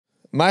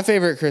My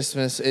favorite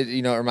Christmas, it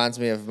reminds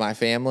me of my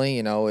family,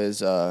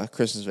 is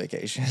Christmas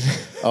Vacation.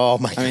 Oh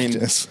my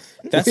goodness.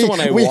 That's the one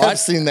I watch. We have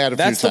seen that a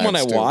few times. That's the one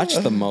I too. watch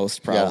the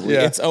most, probably.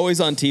 Yeah. It's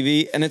always on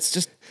TV, and it's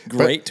just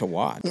great to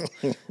watch.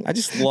 I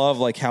just love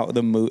like how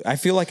the mood. I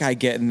feel like I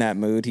get in that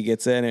mood. He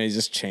gets in and he's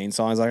just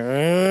chainsaw. He's like,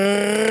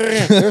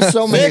 There's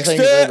so many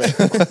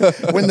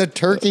things. When the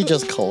turkey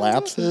just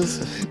collapses,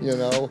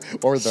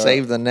 or the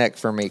Save the neck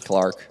for me,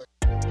 Clark.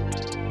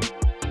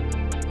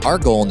 Our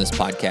goal in this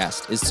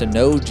podcast is to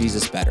know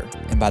Jesus better,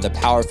 and by the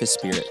power of His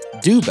Spirit,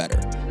 do better,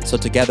 so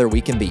together we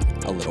can be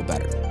a little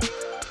better.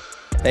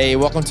 Hey,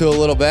 welcome to A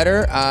Little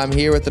Better. I'm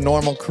here with the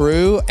normal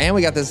crew, and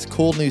we got this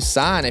cool new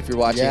sign if you're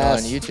watching on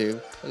YouTube.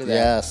 Look at that.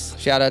 Yes.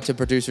 Shout out to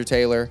producer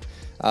Taylor.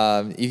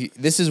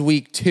 This is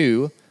week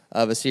 2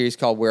 of a series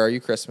called Where Are You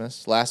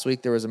Christmas? Last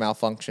week there was a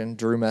malfunction.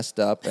 Drew messed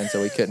up, and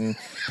so we couldn't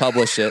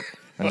publish it.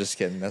 I'm just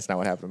kidding. That's not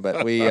what happened.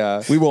 But we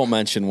won't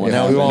mention what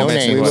No, happened. we won't No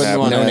mention names. what wouldn't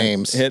happened. want No to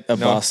names. hit a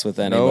bus with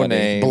anybody.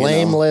 name.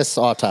 blameless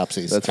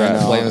autopsies. That's right.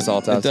 Blameless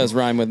autopsy. It does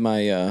rhyme with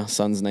my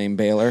son's name,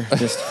 Baylor,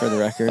 just for the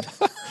record.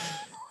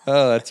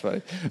 Oh, that's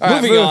funny. All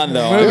right, Moving on,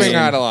 though. Moving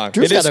right along.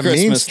 Drew's It is got a mean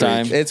Christmas streak.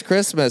 time. It's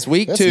Christmas,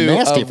 week That's 2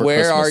 nasty of for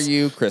Where Are Christmas.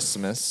 You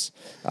Christmas?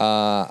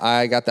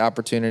 I got the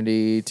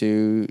opportunity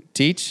to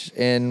teach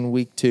in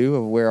week 2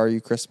 of Where Are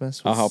You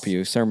Christmas? I'll help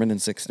you. Sermon in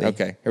 60.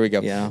 Okay, here we go.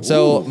 Yeah.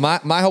 So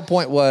my whole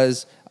point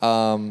was,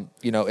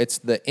 it's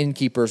the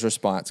innkeeper's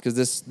response, because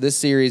this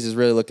series is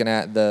really looking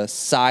at the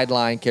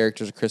sideline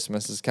characters of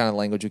Christmas. This is kind of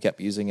language we kept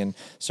using in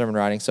sermon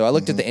writing. So I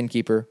looked at the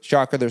innkeeper.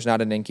 Shocker, there's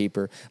not an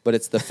innkeeper, but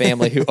it's the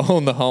family who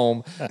owned the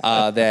home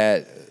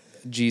that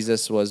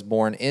Jesus was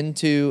born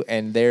into,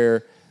 and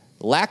their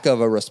lack of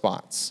a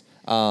response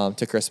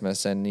to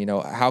Christmas, and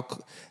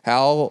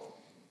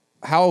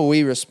how are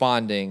we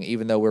responding,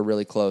 even though we're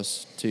really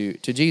close to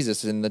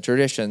Jesus and the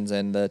traditions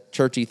and the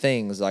churchy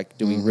things? Like,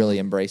 do we really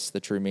embrace the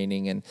true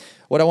meaning? And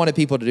what I wanted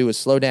people to do is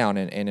slow down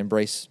and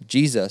embrace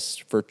Jesus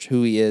for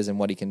who He is and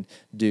what He can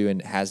do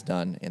and has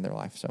done in their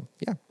life. So,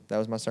 yeah, that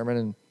was my sermon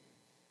in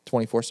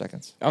 24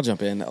 seconds. I'll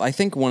jump in. I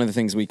think one of the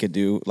things we could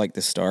do, like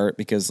to start,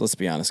 because let's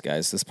be honest,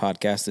 guys, this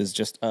podcast is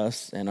just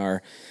us and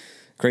our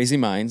crazy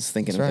minds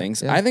thinking That's of right,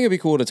 things. yeah. I think it'd be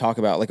cool to talk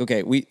about, like,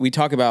 okay, we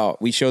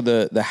show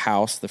the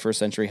house, the first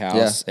century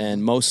house,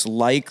 and most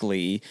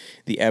likely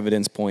the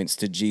evidence points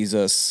to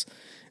Jesus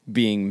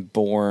being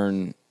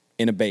born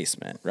in a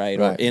basement, right?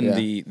 Or in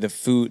the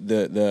food,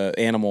 the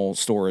animal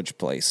storage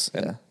place.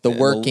 Yeah. The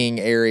working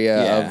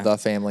area of the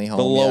family home.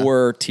 The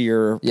lower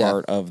tier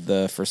part of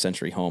the first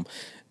century home.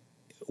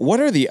 What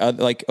are the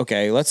other, like,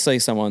 okay, let's say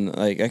someone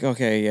like,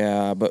 okay,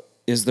 yeah, but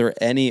is there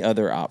any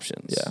other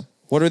options? Yeah.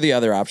 What are the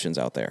other options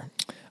out there?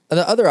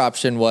 The other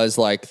option was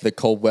like the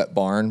cold wet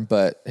barn,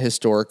 but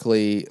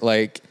historically,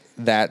 like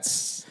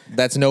that's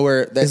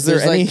nowhere. Is there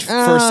any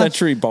first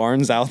century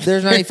barns out there?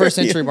 There's not any first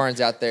century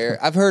barns out there.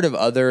 I've heard of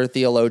other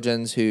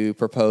theologians who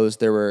proposed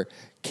there were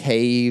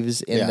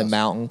caves in the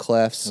mountain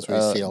clefts. That's where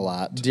you see a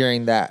lot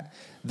during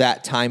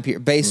that time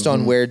period, based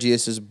on where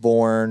Jesus is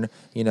born.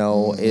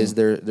 Is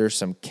there's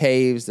some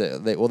caves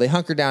that they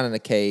hunker down in a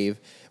cave.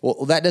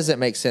 Well, that doesn't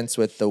make sense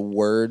with the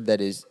word that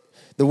is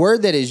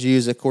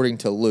used according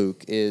to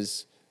Luke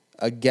is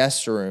a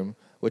guest room,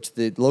 which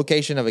the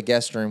location of a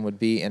guest room would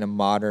be in a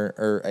modern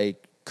or a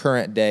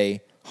current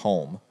day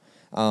home,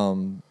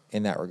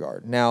 in that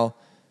regard. Now,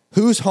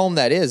 whose home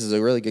that is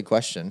a really good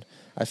question,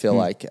 I feel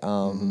like.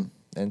 And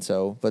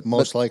so, but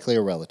most likely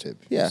a relative,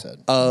 you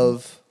said.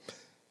 Of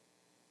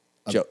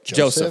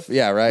Joseph.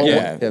 Yeah, right?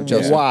 Yeah.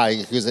 Joseph.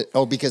 Why?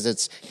 Because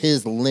it's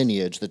his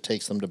lineage that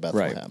takes them to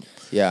Bethlehem.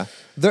 Yeah.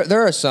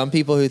 There are some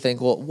people who think,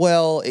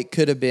 well, it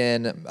could have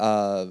been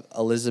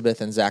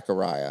Elizabeth and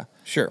Zachariah.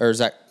 Sure. Or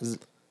did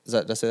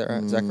I say that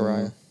right?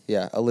 Zachariah?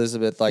 Yeah,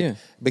 Elizabeth,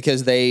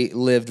 because they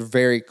lived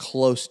very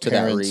close to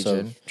Parents that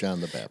region. of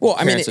John the Baptist. Well, I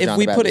mean, Parents of if John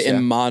we the put it Baptist,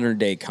 in modern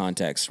day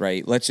context,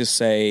 right? Let's just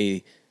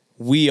say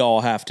we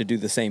all have to do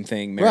the same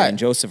thing Mary and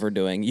Joseph are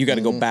doing. You got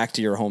to go back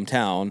to your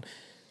hometown.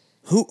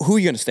 Who are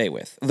you going to stay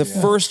with? The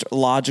first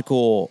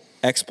logical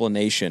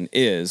explanation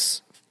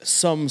is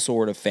some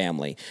sort of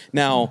family.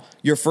 Now,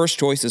 your first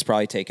choice is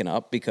probably taken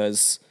up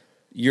because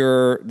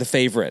you're the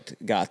favorite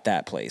got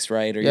that place,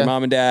 right? Or your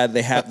mom and dad,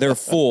 they're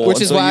full.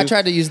 Which is why I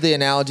tried to use the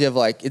analogy of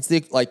it's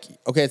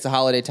the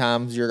holiday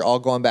times. You're all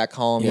going back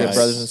home. You have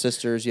brothers and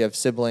sisters. You have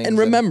siblings. And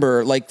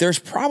remember, there's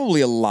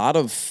probably a lot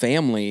of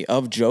family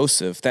of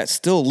Joseph that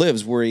still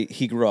lives where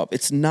he grew up.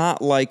 It's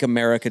not like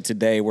America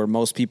today where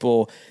most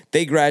people,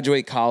 they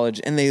graduate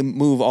college and they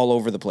move all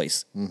over the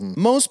place.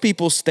 Most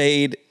people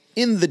stayed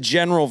in the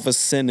general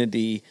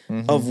vicinity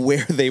of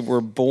where they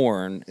were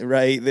born,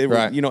 right? They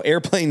were,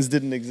 airplanes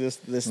didn't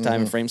exist this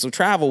time frame, so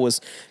travel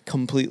was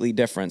completely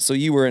different. So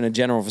you were in a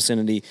general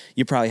vicinity,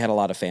 you probably had a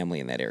lot of family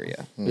in that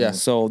area. Yeah.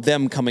 So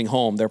them coming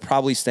home, they're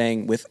probably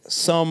staying with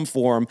some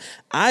form.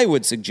 I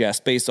would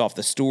suggest, based off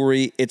the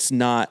story, it's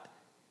not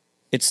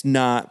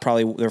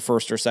probably their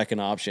first or second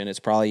option. It's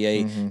probably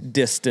a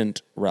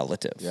distant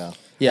relative. Yeah.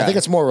 Yeah. I think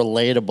it's more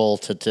relatable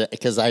to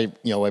because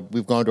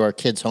we've gone to our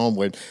kids' home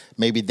where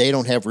maybe they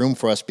don't have room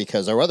for us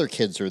because our other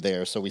kids are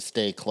there, so we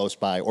stay close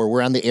by, or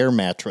we're on the air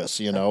mattress,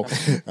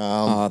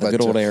 The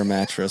good old air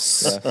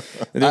mattress.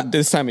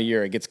 This time of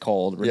year, it gets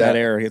cold. That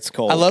air gets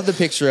cold. I love the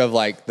picture of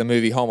like the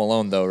movie Home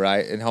Alone, though,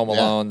 right? In Home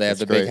Alone, they have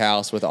the big great.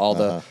 house with all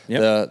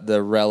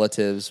the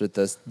relatives, with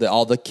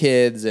all the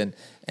kids and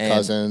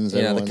cousins,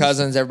 the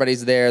cousins.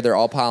 Everybody's there. They're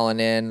all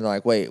piling in.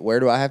 Like, wait, where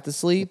do I have to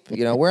sleep?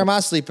 Where am I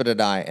sleeping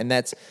tonight? And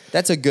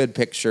that's a good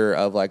picture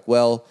of like,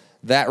 well,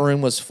 that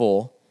room was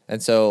full,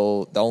 and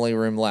so the only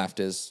room left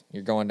is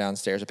you're going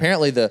downstairs.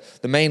 Apparently, the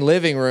main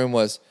living room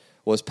was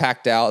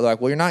packed out. They're like,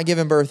 well, you're not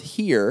giving birth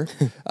here.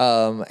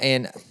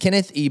 And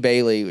Kenneth E.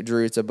 Bailey,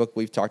 Drew, it's a book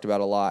we've talked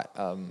about a lot,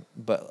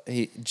 but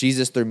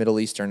Jesus Through Middle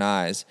Eastern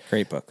Eyes.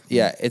 Great book.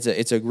 Yeah,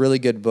 it's a really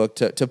good book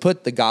to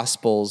put the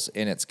Gospels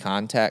in its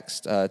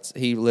context.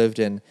 He lived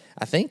in,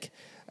 I think,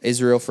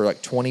 Israel for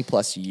like 20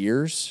 plus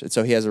years. And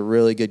so he has a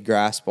really good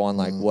grasp on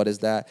like, what is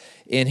that?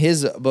 In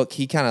his book,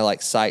 he kind of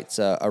like cites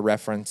a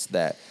reference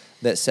that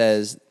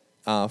says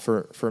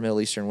for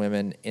Middle Eastern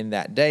women in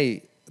that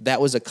day, that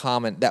was a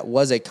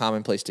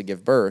common place to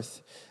give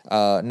birth,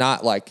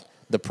 not like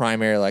the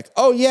primary, like,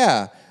 oh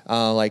yeah,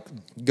 like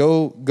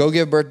go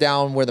give birth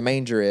down where the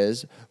manger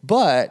is.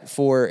 But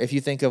if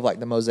you think of like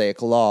the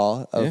Mosaic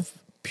law of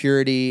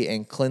purity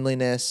and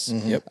cleanliness,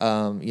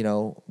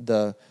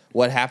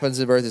 what happens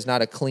at birth is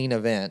not a clean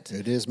event.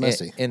 It is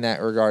messy in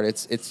that regard.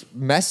 It's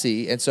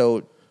messy, and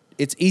so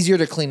it's easier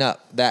to clean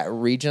up that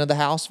region of the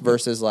house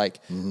versus like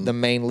the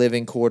main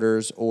living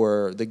quarters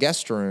or the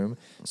guest room.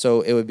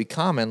 So it would be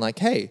common like,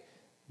 hey,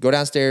 go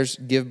downstairs,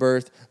 give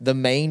birth. The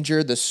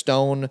manger, the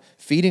stone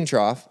feeding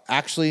trough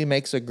actually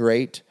makes a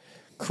great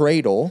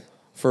cradle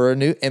for a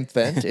new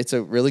infant. It's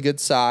a really good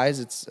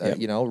size. It's,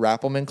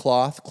 wrap them in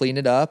cloth, clean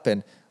it up,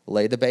 and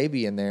lay the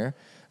baby in there.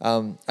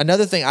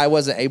 Another thing I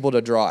wasn't able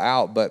to draw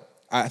out, but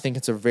I think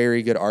it's a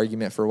very good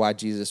argument for why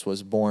Jesus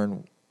was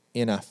born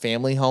in a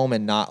family home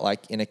and not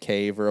like in a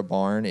cave or a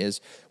barn,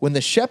 is when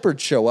the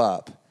shepherds show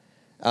up.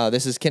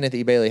 This is Kenneth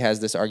E. Bailey has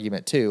this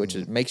argument too, which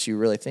makes you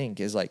really think,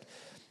 is like,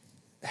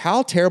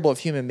 how terrible of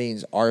human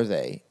beings are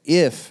they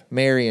if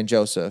Mary and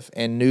Joseph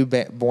and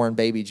newborn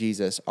baby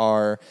Jesus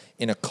are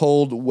in a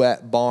cold,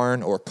 wet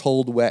barn or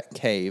cold, wet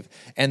cave,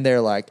 and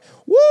they're like,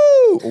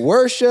 woo,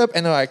 worship,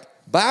 and they're like,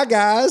 bye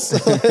guys.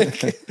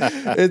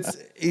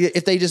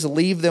 If they just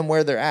leave them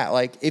where they're at,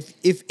 like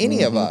if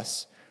any of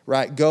us,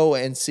 right, go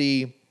and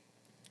see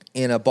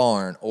in a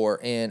barn or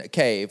in a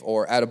cave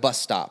or at a bus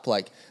stop,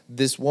 like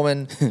this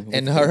woman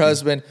and her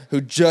husband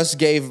who just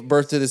gave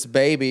birth to this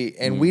baby,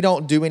 and we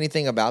don't do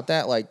anything about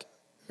that, like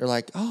you're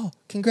like, oh,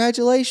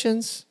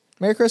 congratulations,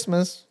 Merry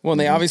Christmas. Well,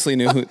 and they obviously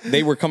knew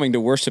they were coming to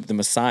worship the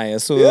Messiah,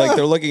 so like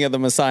they're looking at the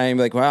Messiah and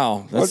be like,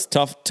 wow, that's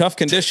tough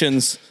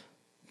conditions.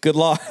 Good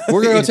luck.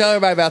 We're gonna go tell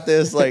everybody about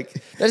this. Like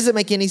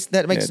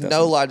that makes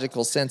no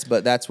logical sense,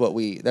 but that's what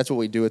we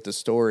do with the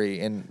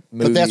story and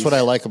movies. But that's what I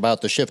like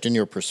about the shift in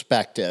your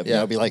perspective.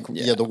 Be like,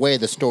 the way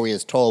the story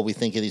is told, we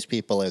think of these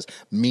people as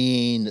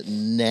mean,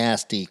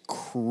 nasty,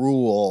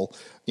 cruel.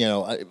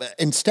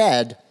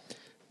 Instead,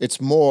 it's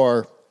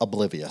more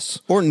oblivious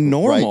or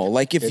normal. Right?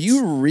 Like if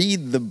you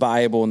read the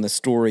Bible and the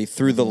story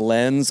through the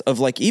lens of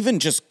like even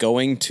just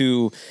going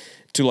to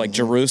like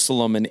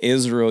Jerusalem and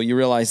Israel, you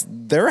realize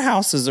their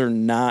houses are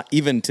not,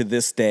 even to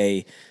this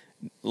day,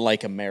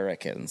 like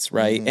Americans,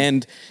 right?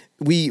 And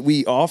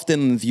we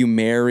often view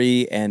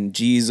Mary and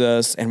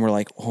Jesus and we're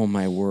like, oh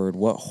my word,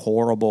 what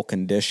horrible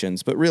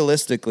conditions. But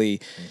realistically,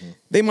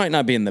 they might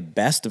not be in the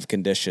best of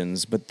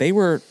conditions, but they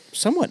were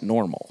somewhat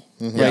normal,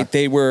 right?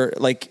 They were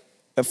like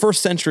a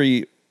first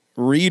century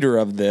reader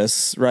of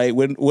this, right,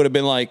 would have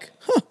been like,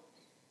 huh,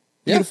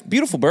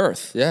 beautiful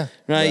birth. Yeah.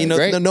 Right.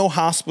 No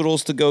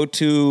hospitals to go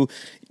to.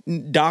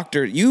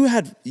 Doctor,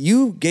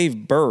 you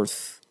gave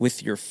birth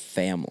with your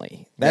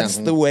family. That's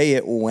the way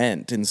it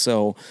went. And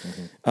so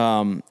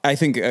I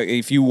think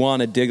if you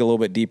want to dig a little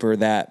bit deeper,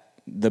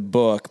 the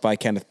book by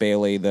Kenneth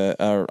Bailey,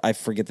 I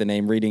forget the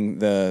name, reading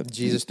the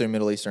Jesus Through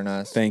Middle Eastern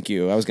Eyes. Thank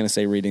you. I was going to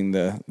say reading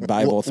the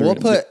Bible through. We'll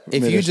put,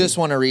 if you just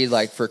want to read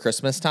like for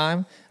Christmas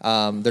time,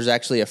 there's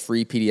actually a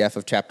free PDF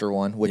of chapter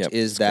 1, which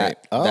is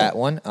that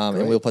one,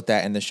 and we'll put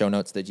that in the show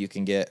notes that you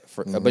can get.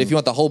 But if you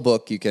want the whole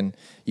book, you can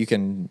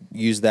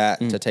use that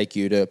to take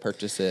you to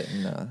purchase it.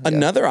 And,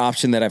 another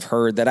option that I've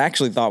heard that I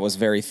actually thought was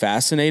very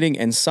fascinating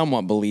and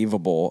somewhat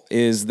believable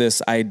is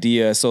this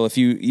idea. So if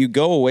you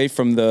go away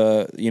from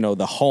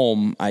the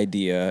home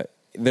idea,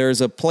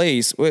 there's a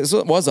place.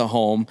 It was a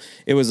home.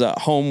 It was a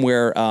home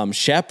where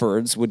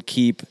shepherds would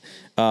keep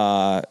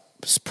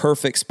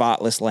perfect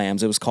spotless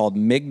lambs. It was called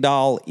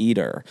Migdal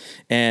Eder,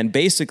 and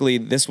basically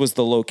this was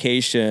the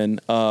location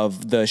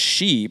of the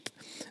sheep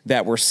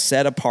that were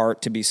set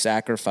apart to be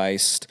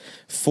sacrificed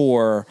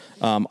for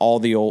all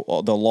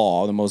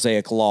the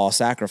Mosaic law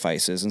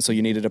sacrifices. And so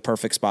you needed a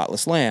perfect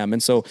spotless lamb.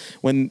 And so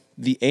when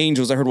the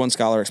angels, I heard one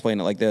scholar explain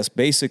it like this,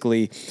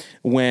 basically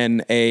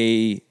when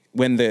a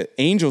when the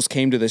angels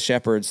came to the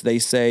shepherds, they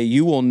say,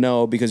 "You will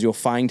know because you'll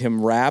find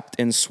him wrapped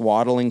in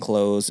swaddling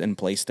clothes and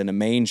placed in a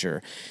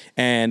manger."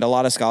 And a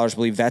lot of scholars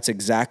believe that's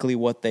exactly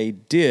what they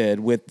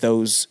did with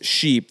those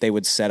sheep they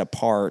would set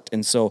apart.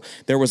 And so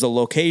there was a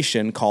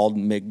location called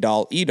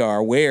Migdal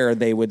Edar where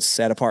they would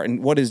set apart.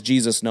 And what is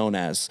Jesus known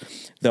as?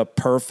 The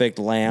perfect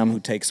lamb who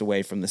takes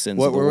away from the sins of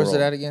the world. Where was it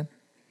at again?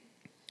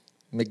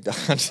 I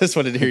just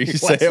wanted to hear you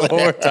say it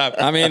one more time.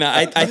 I mean,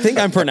 I think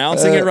I'm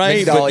pronouncing it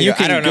right, but you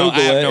can I don't know.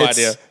 Google I have it. no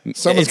idea.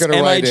 Someone's going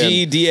to write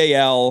in.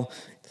 Migdaleder.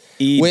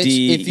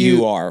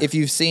 If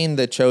you've seen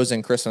the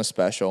Chosen Christmas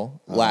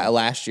special,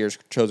 last year's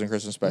Chosen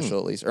Christmas special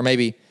at least, or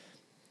maybe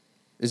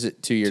is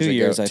it 2 years 2 ago?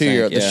 years, I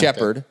think, The yeah.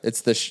 shepherd.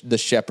 It's the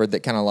shepherd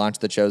that kind of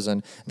launched the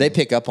Chosen. They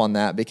pick up on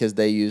that because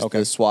they use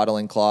the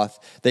swaddling cloth.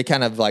 They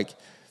kind of like.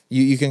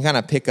 You can kind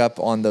of pick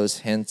up on those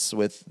hints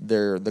with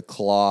the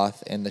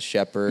cloth and the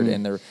shepherd,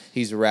 and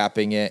he's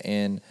wrapping it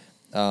in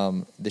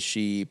the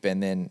sheep,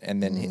 and then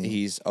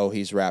he's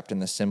wrapped in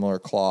the similar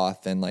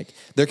cloth, and like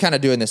they're kind of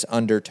doing this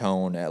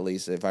undertone, at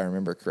least if I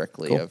remember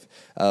correctly,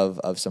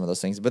 of some of those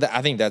things. But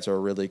I think that's a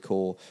really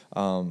cool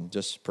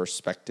just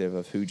perspective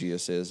of who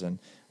Jesus is and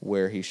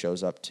where he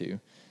shows up to.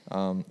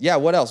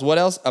 What else? What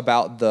else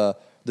about the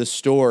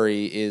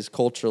story is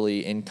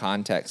culturally in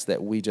context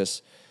that we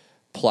just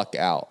pluck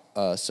out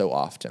so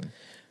often?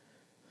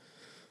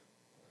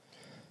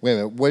 Wait a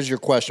minute. What's your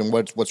question?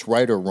 What's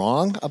right or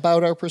wrong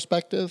about our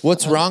perspective?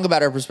 What's wrong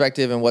about our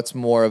perspective, and what's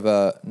more of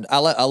a? I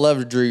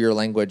love Drew your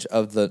language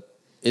of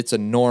it's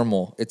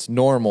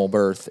normal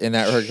birth in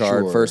that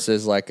regard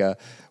versus like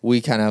we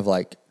kind of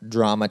like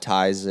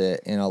dramatize it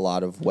in a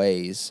lot of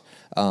ways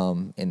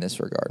in this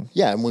regard.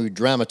 Yeah, and when we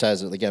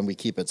dramatize it, again, we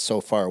keep it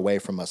so far away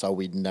from us. Oh,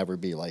 we'd never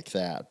be like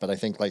that. But I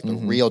think like the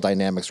real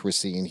dynamics we're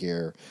seeing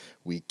here,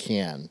 we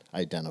can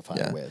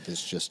identify with.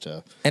 It's just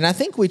and I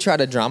think we try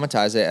to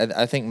dramatize it.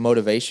 I think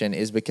motivation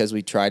is because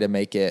we try to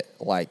make it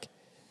like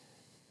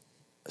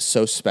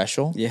so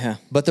special. Yeah.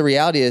 But the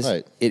reality is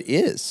Right. it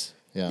is.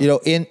 Yeah. You know,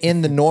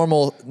 in the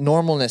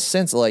normalness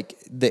sense, like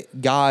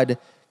that God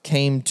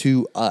came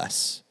to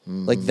us.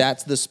 Like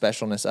that's the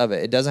specialness of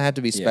it. It doesn't have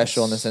to be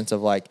special in the sense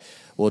of like,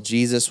 well,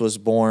 Jesus was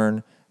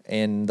born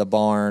in the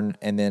barn,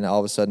 and then all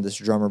of a sudden this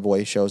drummer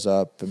boy shows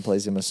up and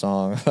plays him a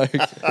song.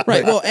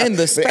 Right. Well, and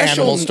the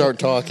animals start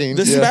talking.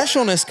 The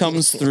specialness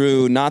comes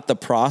through not the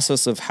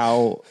process of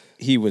how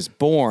he was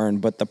born,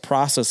 but the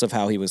process of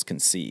how he was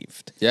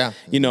conceived. Yeah.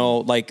 You know,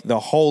 like the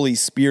Holy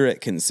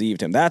Spirit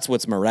conceived him. That's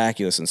what's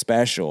miraculous and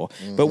special.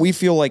 But we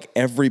feel like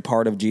every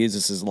part of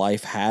Jesus's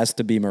life has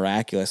to be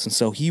miraculous. And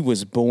so he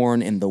was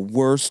born in the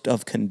worst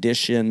of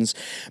conditions.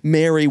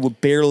 Mary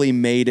barely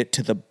made it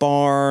to the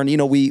barn. You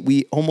know,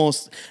 we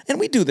almost,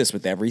 and we do this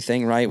with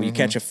everything, right? When you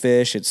catch a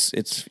fish,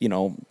 it's you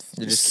know,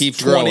 it just keeps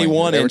 21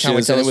 growing.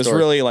 inches, and it was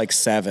really like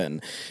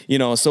 7. You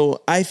know,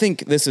 so I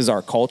think this is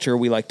our culture.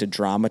 We like to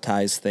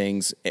dramatize things.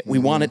 We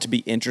want it to be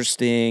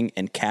interesting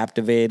and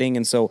captivating.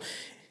 And so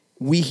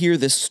we hear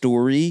this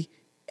story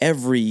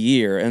every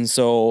year. And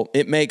so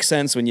it makes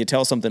sense when you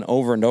tell something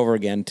over and over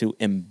again to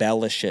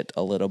embellish it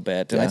a little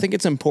bit. And I think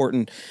it's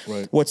important.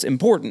 Right. What's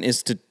important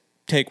is to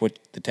take what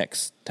the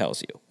text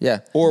tells you.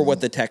 Yeah. Or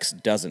what the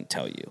text doesn't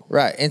tell you.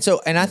 Right. And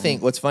so, and I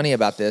think what's funny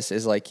about this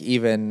is like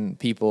even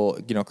people,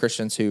 you know,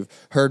 Christians who've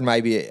heard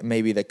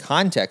maybe the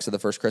context of the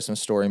first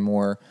Christmas story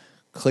more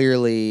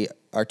clearly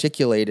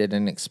articulated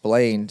and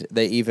explained,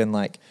 they even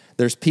like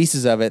there's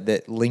pieces of it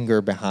that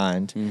linger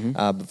behind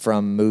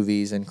from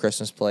movies and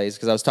Christmas plays.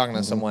 Because I was talking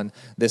to someone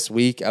this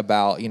week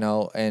about, you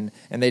know, and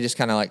they just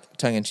kind of like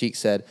tongue in cheek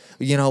said,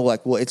 you know,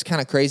 like, well, it's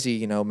kind of crazy,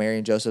 you know, Mary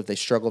and Joseph, they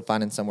struggled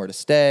finding somewhere to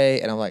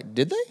stay. And I'm like,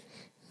 did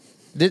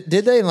they?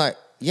 Did they? And like,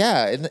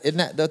 yeah, isn't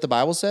that what the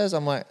Bible says?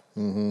 I'm like,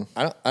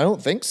 I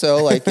don't think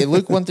so. Like in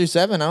Luke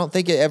 1-7, I don't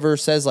think it ever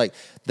says like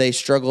they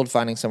struggled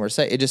finding somewhere to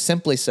stay. It just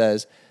simply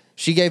says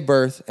she gave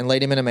birth and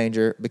laid him in a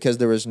manger because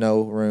there was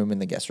no room in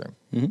the guest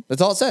room.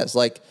 That's all it says.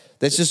 Like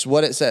that's just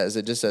what it says.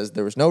 It just says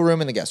there was no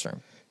room in the guest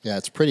room. Yeah,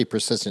 it's pretty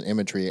persistent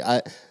imagery.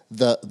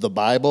 The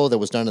Bible that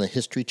was done on the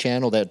History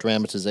Channel, that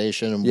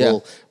dramatization,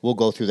 and we'll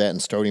go through that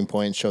in Starting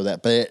Point and show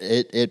that. But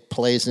it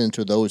plays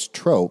into those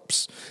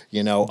tropes,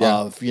 you know,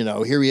 of, you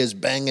know, here he is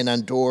banging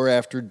on door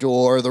after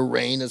door, the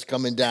rain is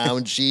coming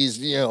down, she's,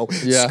 you know,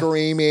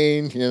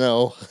 screaming, you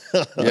know.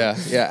 yeah,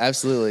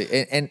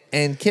 absolutely.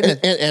 And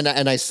Kenneth,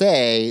 and I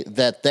say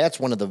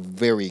that's one of the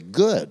very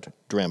good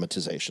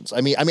dramatizations. I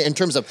mean, in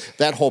terms of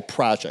that whole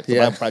project, the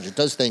Bible project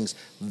does things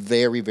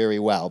very, very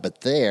well.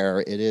 But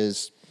there it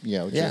is, you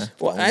know. Just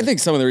well, I think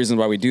some of the reasons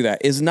why we do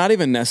that is not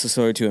even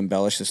necessary to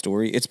embellish the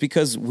story. It's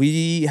because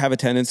we have a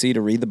tendency to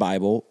read the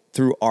Bible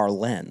through our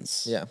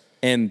lens. Yeah.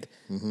 And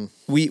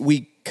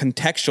we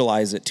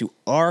contextualize it to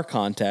our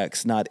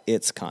context, not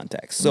its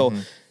context. So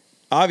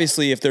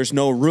obviously, if there's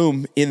no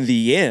room in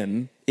the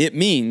inn, it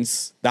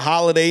means the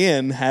Holiday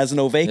Inn has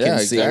no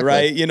vacancy,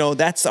 right? You know,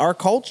 that's our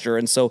culture.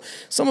 And so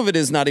some of it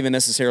is not even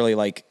necessarily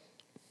like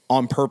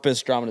on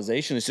purpose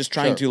dramatization. It's just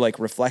trying to like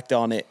reflect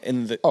on it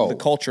in the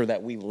culture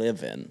that we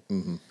live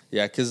in.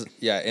 Yeah, because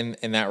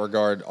in that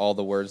regard, all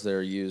the words that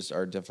are used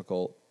are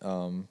difficult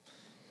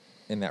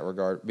in that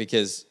regard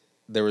because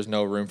there was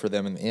no room for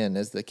them in the inn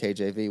as the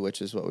KJV,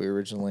 which is what we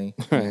originally,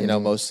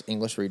 most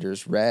English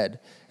readers read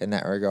in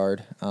that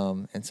regard.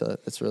 And so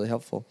that's really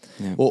helpful.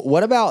 Yeah. Well,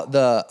 what about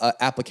the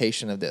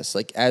application of this?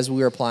 Like as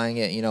we were applying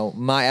it,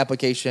 my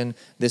application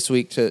this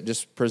week to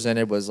just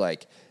presented was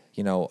like,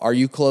 are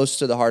you close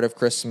to the heart of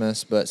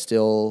Christmas, but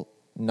still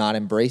not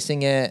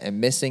embracing it and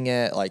missing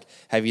it? Like,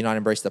 have you not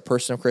embraced the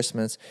person of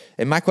Christmas?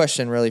 And my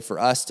question really for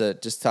us to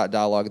just talk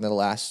dialogue in the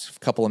last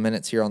couple of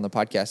minutes here on the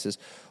podcast is,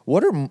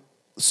 what are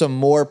some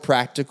more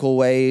practical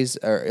ways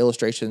or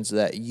illustrations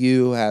that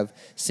you have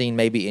seen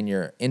maybe in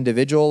your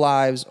individual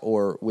lives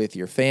or with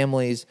your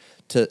families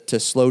to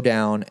slow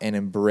down and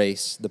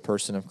embrace the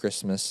person of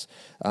Christmas?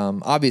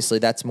 Obviously,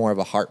 that's more of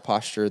a heart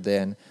posture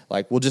than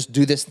like, we'll just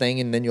do this thing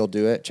and then you'll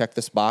do it. Check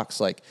this box,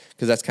 like,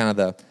 because that's kind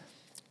of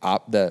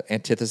the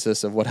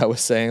antithesis of what I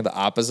was saying, the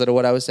opposite of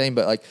what I was saying.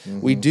 But like,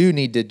 we do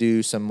need to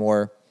do some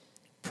more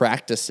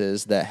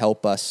practices that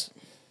help us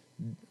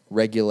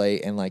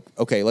regulate and like,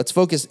 okay, let's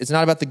focus. It's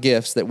not about the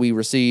gifts that we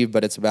receive,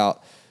 but it's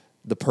about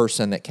the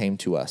person that came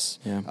to us.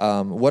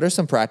 Yeah. What are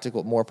some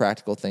more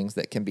practical things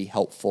that can be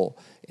helpful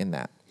in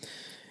that?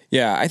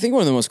 Yeah, I think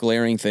one of the most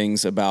glaring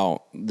things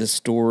about the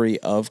story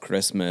of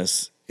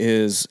Christmas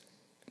is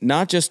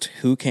not just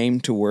who came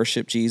to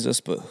worship Jesus,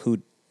 but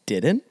who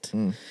didn't.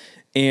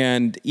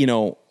 And,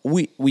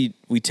 we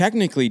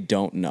technically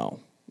don't know,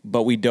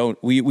 but we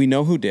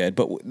know who did,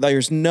 but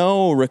there's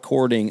no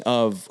recording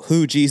of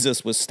who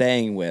Jesus was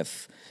staying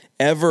with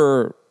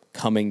ever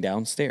coming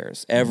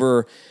downstairs,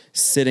 ever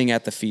sitting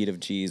at the feet of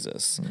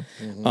Jesus.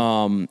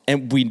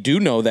 And we do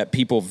know that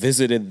people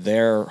visited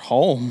their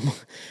home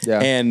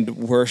and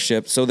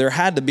worshiped. So there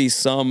had to be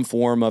some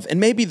form of, and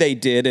maybe they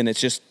did, and it's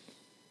just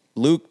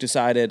Luke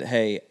decided,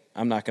 hey,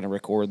 I'm not going to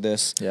record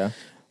this. Yeah.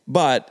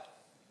 But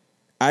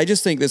I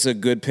just think this is a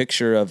good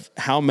picture of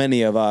how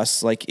many of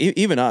us, like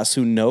even us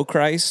who know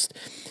Christ,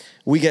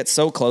 we get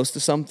so close to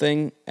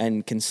something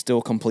and can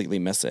still completely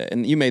miss it.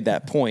 And you made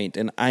that point.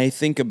 And I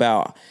think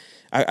about,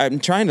 I'm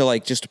trying to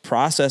like just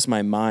process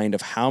my mind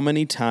of how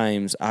many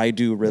times I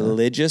do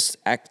religious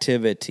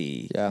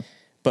activity,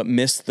 but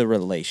miss the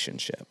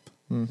relationship.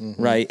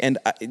 Right. And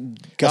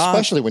God,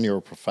 especially when you're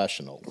a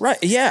professional. Right.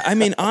 Yeah. I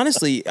mean,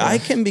 honestly, I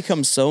can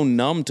become so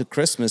numb to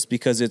Christmas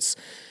because it's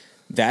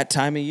that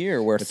time of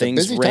year where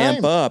things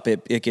ramp up,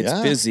 it gets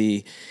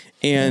busy.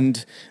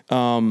 And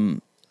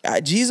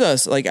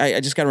Jesus, like I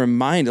just got to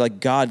remind, like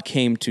God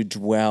came to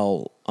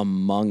dwell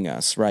among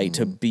us, right?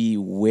 To be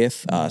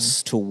with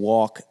us, to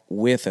walk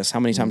with us.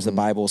 How many times the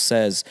Bible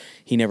says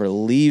he never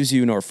leaves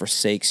you nor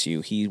forsakes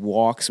you. He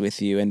walks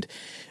with you. And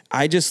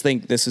I just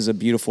think this is a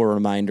beautiful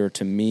reminder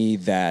to me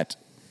that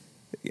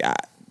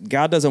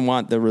God doesn't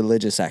want the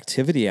religious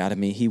activity out of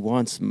me. He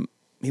wants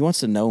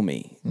to know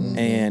me,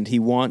 and he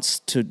wants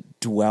to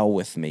dwell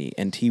with me,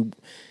 and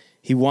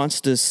he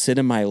wants to sit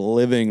in my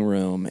living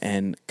room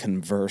and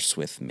converse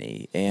with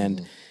me.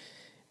 And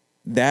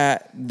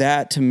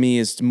that to me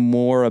is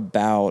more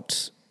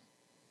about,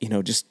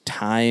 just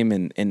time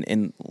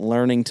and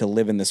learning to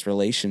live in this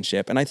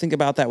relationship. And I think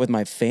about that with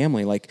my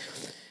family, like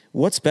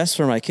what's best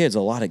for my kids,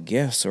 a lot of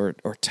gifts or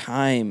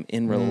time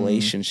in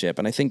relationship.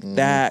 And I think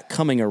that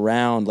coming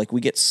around, like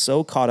we get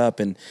so caught up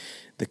in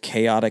the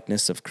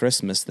chaoticness of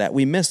Christmas that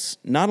we miss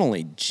not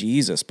only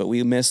Jesus, but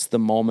we miss the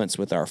moments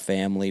with our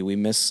family. We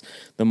miss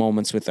the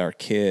moments with our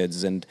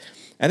kids. And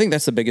I think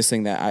that's the biggest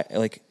thing that I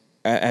like,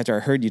 after I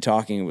heard you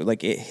talking,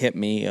 like it hit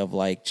me of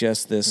like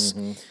just this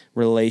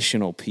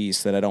relational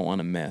piece that I don't want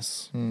to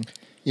miss.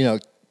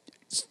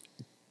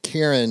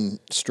 Karen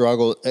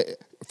struggled.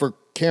 For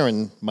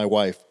Karen, my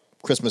wife,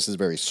 Christmas is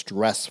very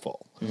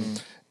stressful.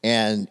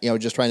 And,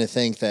 just trying to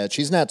think that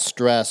she's not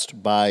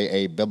stressed by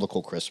a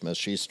biblical Christmas.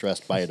 She's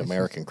stressed by an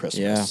American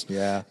Christmas.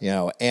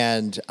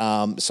 And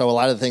so a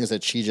lot of the things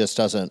that she just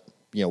doesn't,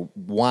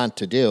 want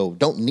to do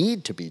don't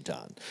need to be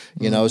done,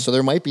 so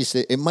it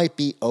might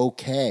be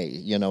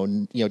okay,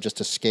 just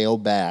to scale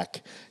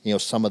back,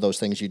 some of those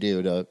things you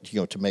do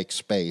to make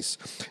space.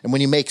 And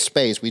when you make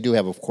space, we do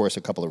have, of course,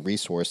 a couple of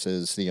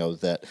resources,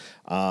 that,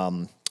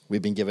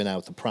 we've been giving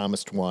out The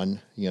Promised One,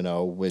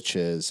 which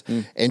is,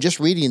 and just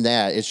reading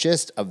that, it's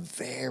just a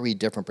very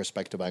different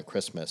perspective on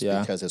Christmas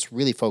because it's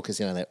really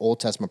focusing on that Old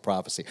Testament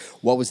prophecy.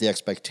 What was the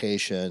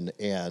expectation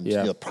and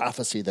the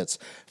prophecy that's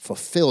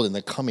fulfilled in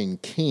the coming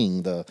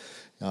King, the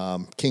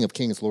King of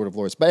Kings, Lord of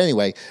Lords. But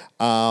anyway,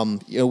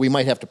 we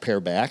might have to pare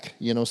back,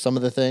 some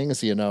of the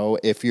things,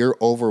 if you're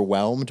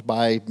overwhelmed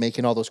by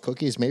making all those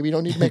cookies, maybe you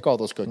don't need to make all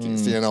those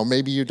cookies,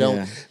 maybe you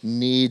don't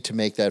need to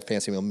make that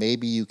fancy meal.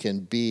 Maybe you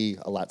can be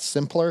a lot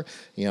simpler,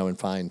 and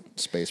find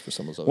space for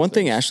some of those other One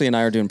things. thing Ashley and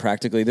I are doing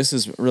practically, this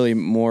is really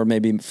more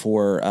maybe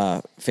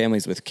for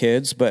families with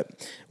kids,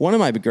 but one of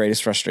my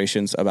greatest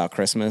frustrations about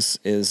Christmas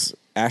is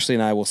Ashley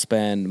and I will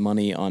spend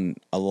money on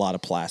a lot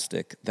of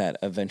plastic that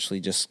eventually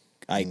just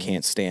I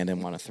can't stand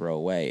and want to throw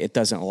away. It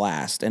doesn't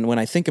last. And when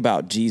I think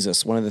about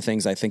Jesus, one of the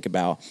things I think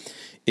about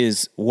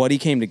is what he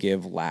came to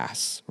give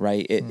lasts,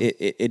 right?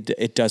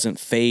 It doesn't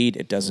fade.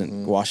 It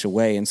doesn't wash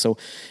away. And so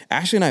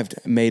Ashley and I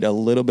have made a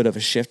little bit of a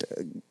shift.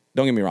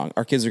 Don't get me wrong.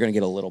 Our kids are going to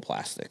get a little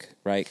plastic,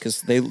 right?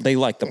 Because they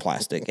like the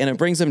plastic and it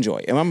brings them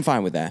joy. And I'm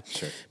fine with that.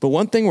 Sure. But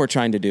one thing we're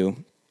trying to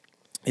do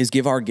is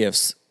give our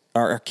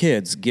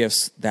kids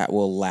gifts that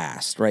will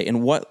last, right?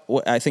 And what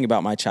I think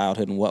about my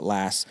childhood and what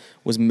lasts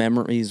was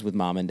memories with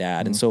mom and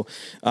dad. And so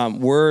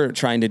we're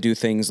trying to do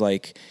things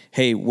like,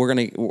 hey,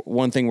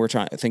 one thing we're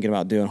thinking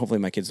about doing, hopefully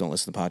my kids don't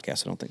listen to the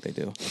podcast. I don't think they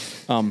do.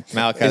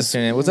 Malachi's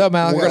tuning in. What's up,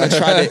 Malachi? We're going to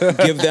try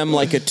to give them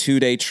like a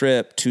 2-day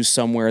trip to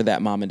somewhere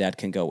that mom and dad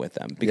can go with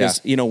them. Because,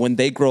 when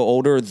they grow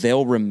older,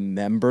 they'll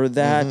remember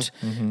that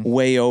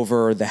way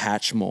over the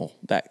Hatchimal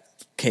that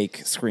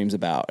Cake screams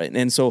about.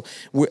 And so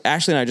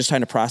Ashley and I are just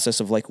trying to process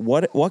of like,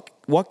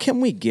 what can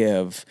we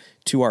give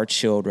to our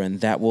children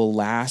that will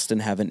last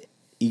and have an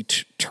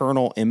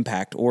eternal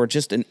impact, or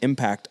just an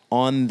impact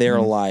on their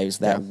lives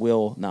that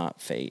will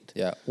not fade.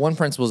 Yeah. One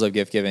principles of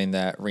gift giving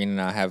that Rena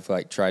and I have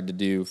like tried to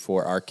do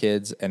for our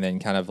kids, and then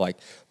kind of like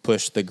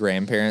push the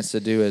grandparents to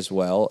do as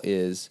well,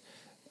 is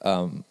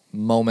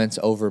moments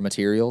over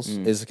materials.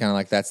 Is kind of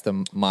like, that's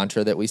the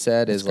mantra that we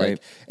said. Is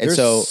like, and there's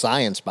so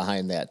science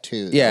behind that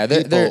too. Yeah,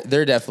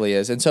 there definitely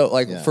is. And so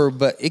like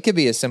but it could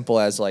be as simple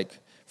as like,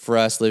 for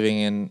us living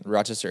in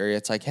Rochester area,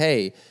 it's like,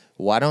 hey,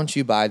 why don't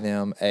you buy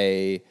them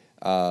a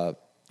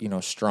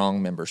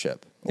Strong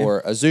membership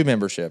or a zoo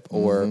membership,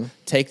 or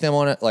take them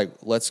on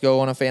let's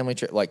go on a family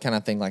trip, like kind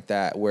of thing like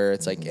that, where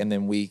it's like, and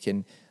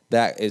then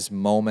that is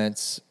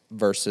moments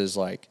versus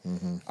like,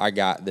 I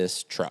got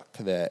this truck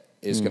that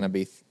is going to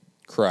be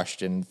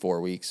crushed in 4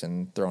 weeks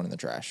and thrown in the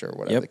trash or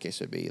whatever the case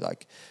would be,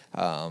 like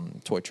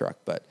toy truck.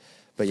 But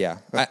yeah,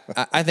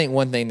 I think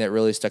one thing that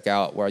really stuck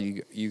out while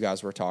you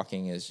guys were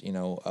talking is,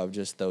 of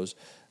just those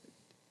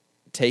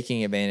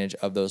taking advantage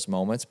of those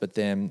moments. But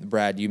then,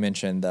 Brad, you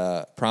mentioned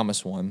the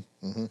Promise One.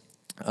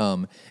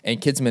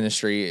 And kids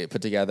ministry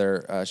put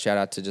together. Shout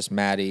out to just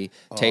Maddie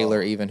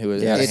Taylor, even who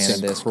is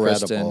handed this.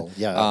 Incredible.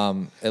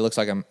 Kristen. It looks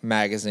like a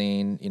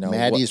magazine.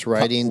 Maddie's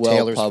writing,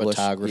 Taylor's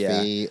photography.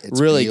 Yeah. It's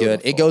really beautiful.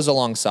 good. It goes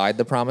alongside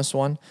the Promise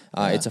One.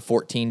 It's a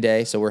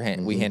 14-day, so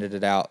we handed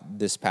it out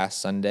this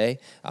past Sunday,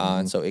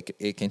 and so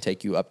it can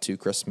take you up to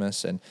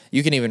Christmas, and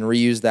you can even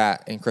reuse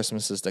that in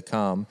Christmases to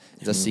come.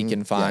 It's a seek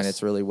and find.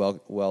 It's really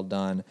well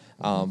done.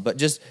 But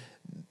just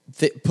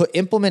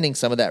implementing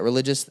some of that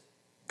religious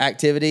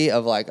activity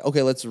of like,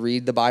 okay, let's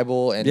read the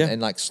Bible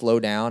and like slow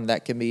down.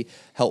 That can be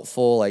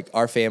helpful. Like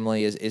our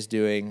family is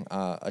doing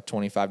a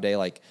 25-day,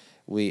 like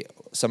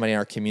somebody in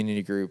our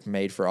community group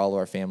made for all of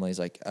our families,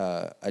 like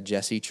a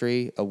Jesse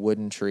tree, a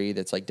wooden tree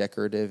that's like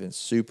decorative and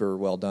super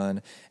well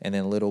done. And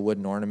then little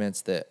wooden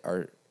ornaments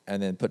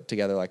and then put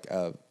together like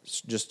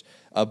just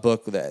a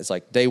book that is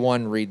like, day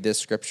 1, read this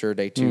scripture,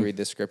 day 2, read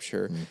this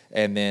scripture.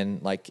 And then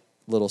like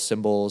little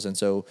symbols. And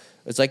so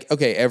it's like,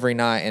 okay, every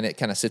night, and it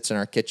kind of sits in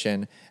our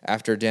kitchen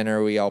after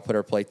dinner. We all put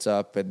our plates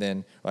up, and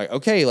then like,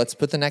 okay, let's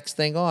put the next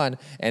thing on.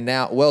 And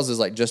now Wells is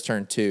like just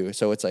turned 2.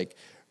 So it's like,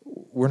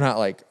 we're not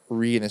like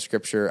reading the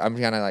scripture. I'm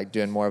kind of like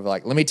doing more of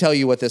like, let me tell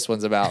you what this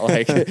one's about.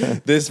 Like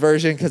this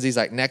version. Cause he's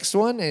like, next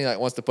one. And he like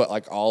wants to put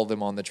like all of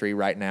them on the tree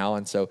right now.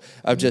 And so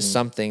of just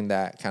something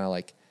that kind of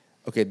like,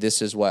 okay,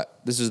 this is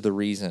the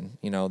reason,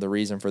 the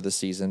reason for the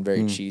season,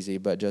 very cheesy,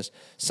 but just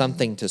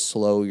something to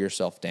slow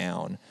yourself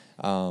down.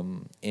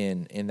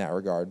 In that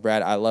regard,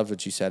 Brad, I loved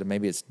what you said.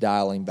 Maybe it's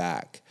dialing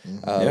back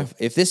of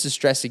if this is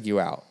stressing you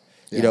out,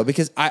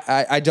 because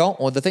I don't.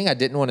 Well, the thing I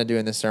didn't want to do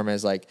in this sermon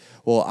is like,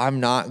 well, I'm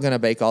not going to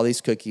bake all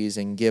these cookies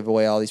and give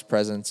away all these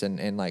presents,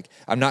 and like,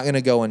 I'm not going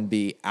to go and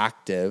be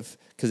active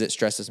because it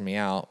stresses me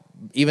out.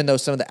 Even though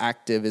some of the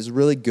active is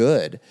really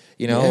good,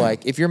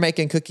 like if you're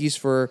making cookies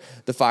for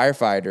the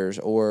firefighters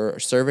or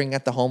serving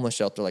at the homeless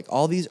shelter, like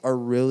all these are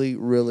really,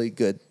 really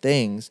good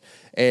things.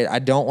 And I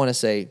don't want to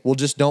say, well,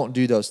 just don't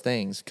do those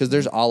things, because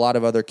there's a lot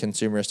of other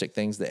consumeristic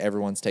things that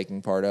everyone's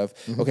taking part of.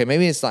 Okay,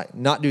 maybe it's like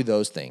not do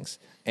those things,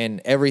 and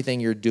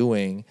everything you're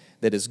doing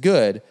that is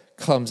good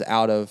comes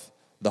out of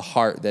the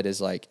heart that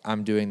is like,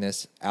 I'm doing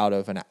this out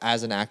of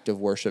as an act of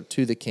worship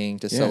to the King,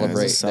 to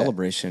celebrate. As a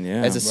celebration,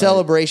 as a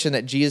celebration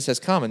that Jesus has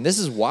come, and this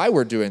is why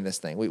we're doing this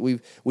thing.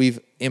 We've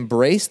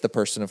embraced the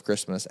person of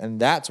Christmas, and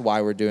that's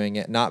why we're doing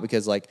it. Not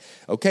because like,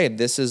 okay,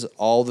 this is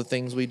all the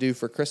things we do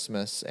for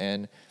Christmas,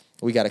 and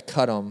we got to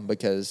cut them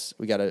because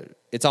we got to.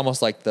 It's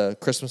almost like the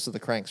Christmas of the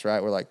Cranks,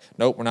 right? We're like,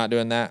 nope, we're not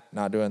doing that,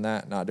 not doing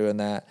that, not doing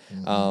that.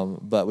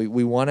 But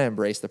we want to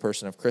embrace the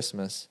person of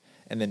Christmas,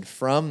 and then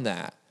from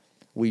that,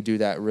 we do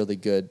those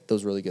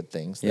really good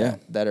things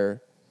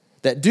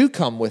that do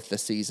come with the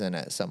season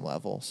at some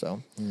level.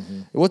 So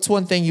what's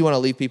one thing you want to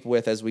leave people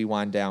with as we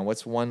wind down?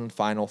 What's one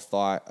final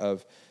thought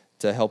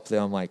to help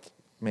them like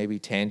maybe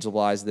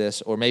tangibilize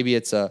this, or maybe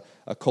it's a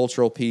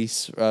cultural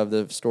piece of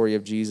the story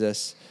of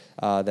Jesus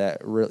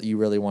that you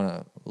really want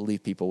to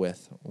leave people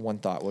with? One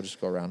thought. We'll just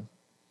go around.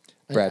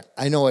 Brad.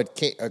 I know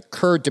it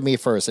occurred to me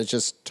first. It's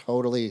just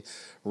totally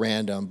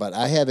random, but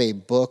I have a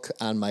book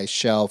on my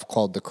shelf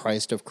called The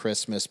Christ of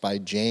Christmas by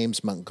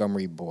James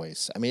Montgomery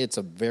Boyce. I mean, it's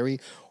a very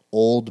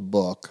old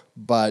book,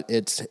 but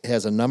it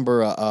has a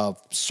number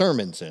of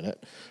sermons in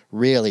it,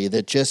 really,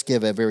 that just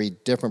give a very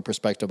different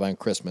perspective on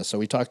Christmas. So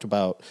we talked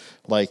about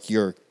like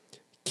your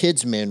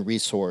Kidsman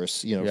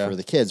resource, for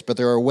the kids, but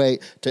there are a way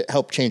to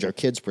help change our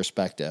kids'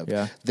 perspective.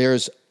 Yeah.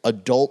 There's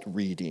adult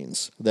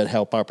readings that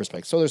help our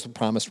perspective. So there's the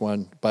Promised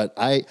One, but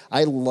I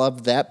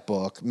love that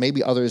book.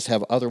 Maybe others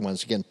have other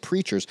ones. Again,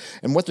 preachers.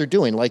 And what they're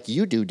doing, like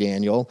you do,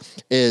 Daniel,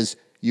 is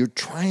you're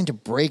trying to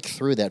break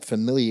through that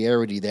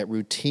familiarity, that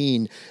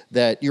routine,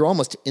 that you're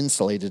almost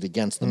insulated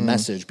against the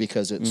message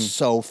because it's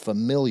so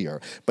familiar.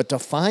 But to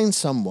find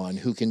someone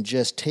who can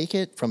just take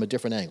it from a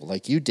different angle,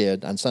 like you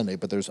did on Sunday,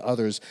 but there's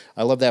others.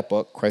 I love that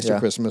book, Christ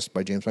of Christmas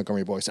by James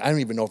Montgomery Boyce. I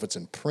don't even know if it's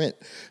in print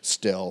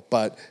still,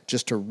 but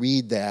just to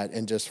read that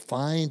and just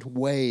find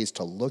ways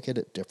to look at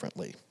it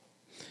differently.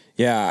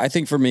 Yeah, I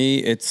think for me,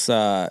 it's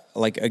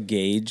like a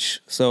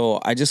gauge.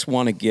 So I just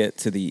want to get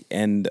to the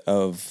end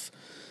of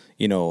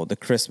the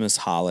Christmas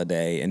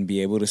holiday and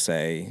be able to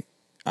say,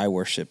 I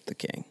worship the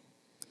King.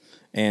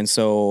 And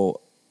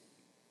so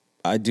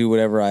I do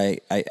whatever I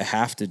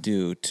have to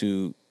do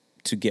to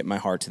get my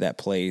heart to that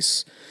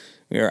place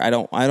where I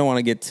don't want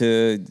to get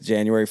to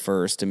January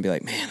 1st and be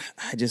like, man,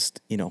 I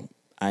just,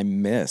 I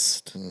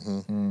missed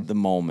the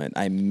moment.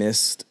 I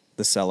missed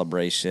the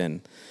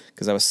celebration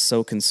because I was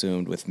so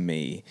consumed with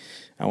me.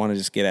 I want to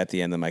just get at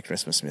the end of my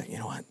Christmas and be like, you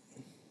know what?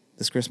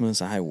 This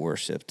Christmas, I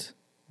worshiped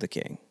the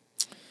King.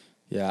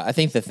 Yeah, I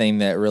think the thing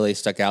that really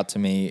stuck out to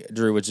me,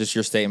 Drew, was just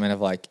your statement of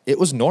like, it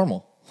was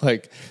normal.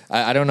 Like,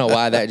 I don't know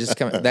why that just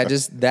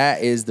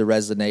that is the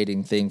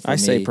resonating thing for me. I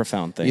say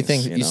profound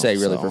things. You say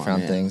really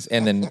profound things,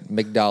 and then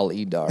Migdal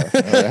Edar.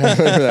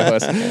 That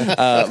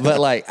was. But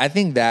like, I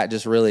think that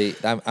just really,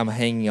 I'm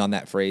hanging on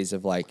that phrase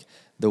of like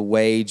the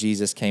way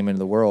Jesus came into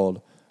the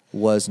world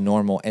was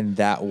normal, and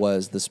that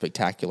was the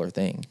spectacular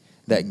thing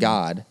that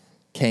God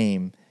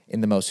came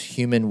in the most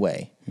human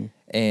way,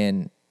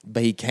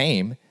 but He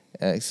came.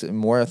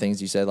 More things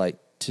you said, like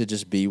to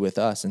just be with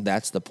us, and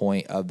that's the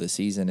point of the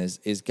season.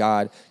 Is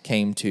God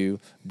came to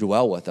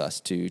dwell with us,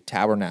 to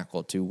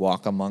tabernacle, to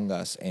walk among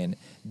us, and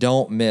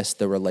don't miss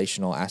the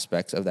relational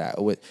aspects of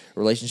that with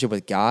relationship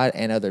with God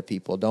and other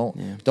people.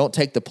 Don't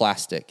take the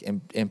plastic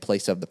in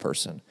place of the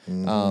person.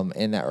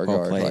 In that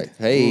regard, like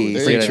hey,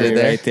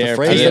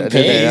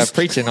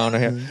 preaching on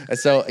here.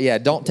 So yeah,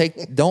 don't take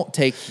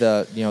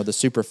the the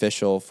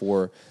superficial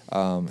for.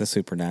 The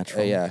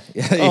supernatural.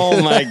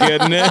 Oh my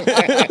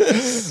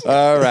goodness!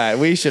 All right,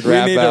 we should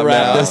wrap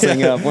this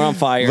thing up. We're on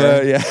fire.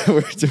 But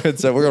we're doing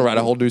so. We're gonna write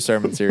a whole new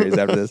sermon series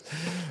after this.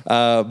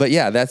 But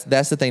yeah,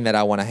 that's the thing that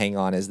I want to hang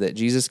on is that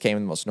Jesus came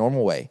in the most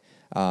normal way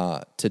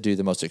to do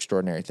the most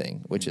extraordinary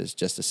thing, which is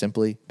just to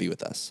simply be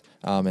with us,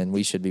 and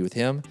we should be with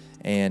Him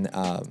and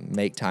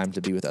make time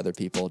to be with other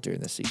people during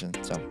this season.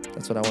 So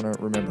that's what I want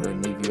to remember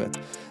and leave you with.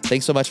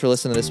 Thanks so much for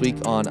listening this week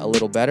on A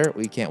Little Better.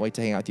 We can't wait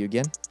to hang out with you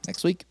again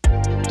next week.